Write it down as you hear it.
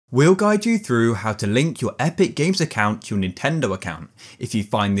We'll guide you through how to link your Epic Games account to your Nintendo account. If you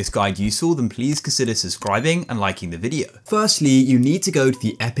find this guide useful, then please consider subscribing and liking the video. Firstly, you need to go to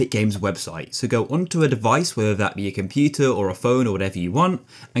the Epic Games website. So go onto a device, whether that be a computer or a phone or whatever you want,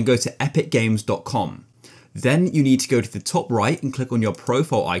 and go to epicgames.com. Then you need to go to the top right and click on your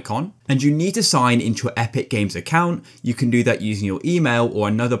profile icon, and you need to sign into your Epic Games account. You can do that using your email or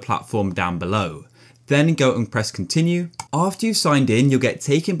another platform down below. Then go and press continue. After you've signed in, you'll get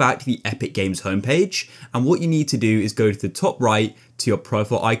taken back to the Epic Games homepage, and what you need to do is go to the top right to your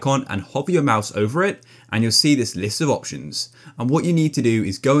profile icon and hover your mouse over it, and you'll see this list of options. And what you need to do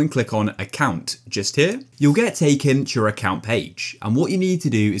is go and click on account just here. You'll get taken to your account page, and what you need to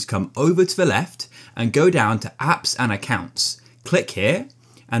do is come over to the left and go down to apps and accounts. Click here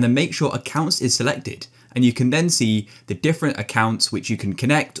and then make sure accounts is selected. And you can then see the different accounts which you can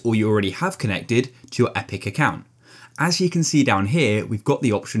connect or you already have connected to your Epic account. As you can see down here, we've got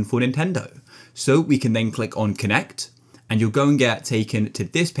the option for Nintendo. So we can then click on connect and you'll go and get taken to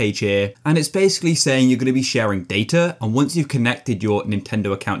this page here. And it's basically saying you're going to be sharing data. And once you've connected your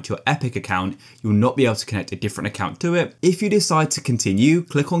Nintendo account to your Epic account, you'll not be able to connect a different account to it. If you decide to continue,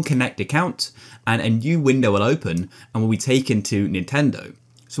 click on connect account and a new window will open and will be taken to Nintendo.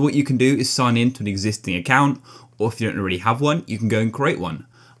 So what you can do is sign in to an existing account, or if you don't already have one, you can go and create one.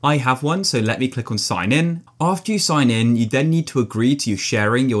 I have one, so let me click on sign in. After you sign in, you then need to agree to you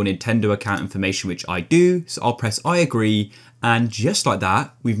sharing your Nintendo account information, which I do. So I'll press I agree, and just like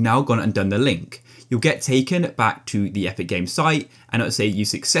that, we've now gone and done the link. You'll get taken back to the Epic Games site, and it'll say you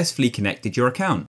successfully connected your account.